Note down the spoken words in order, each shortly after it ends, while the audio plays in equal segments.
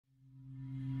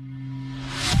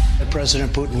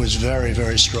President Putin was very,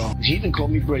 very strong. He even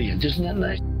called me brilliant. Isn't that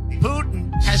nice?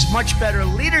 Putin has much better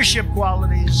leadership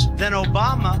qualities than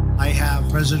Obama. I have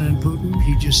President Putin.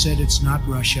 He just said it's not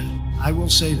Russia. I will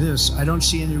say this. I don't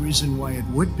see any reason why it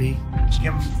would be.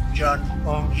 Kim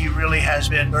Jong-un, he really has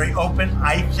been very open,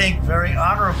 I think very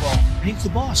honorable. He's the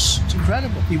boss. It's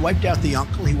incredible. He wiped out the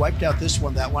uncle. He wiped out this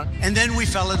one, that one. And then we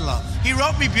fell in love. He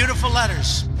wrote me beautiful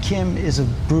letters. Kim is a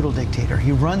brutal dictator.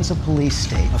 He runs a police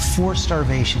state, a forced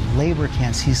starvation, labor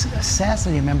camps. He's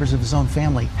assassinated members of his own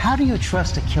family. How do you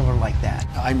trust a killer like that?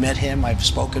 I met him. I've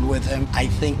spoken with him. I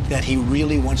think that he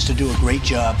really wants to do a great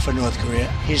job for North Korea.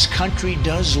 His country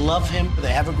does love him.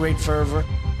 They have a great fervor.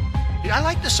 I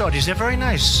like the Saudis. They're very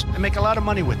nice. I make a lot of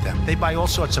money with them. They buy all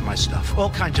sorts of my stuff,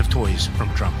 all kinds of toys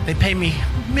from Trump. They pay me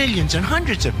millions and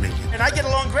hundreds of millions. And I get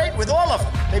along great with all of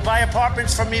them. They buy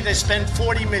apartments from me. They spend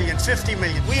 40 million, 50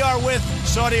 million. We are with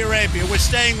Saudi Arabia. We're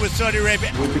staying with Saudi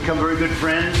Arabia. We've become very good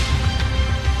friends.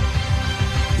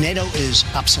 NATO is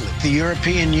obsolete. The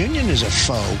European Union is a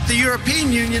foe. The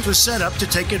European Union was set up to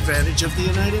take advantage of the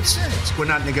United States. We're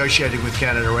not negotiating with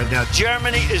Canada right now.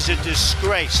 Germany is a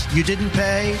disgrace. You didn't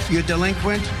pay, you're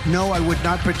delinquent. No, I would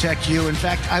not protect you. In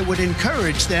fact, I would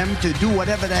encourage them to do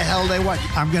whatever the hell they want.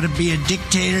 I'm going to be a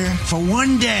dictator for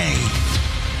one day.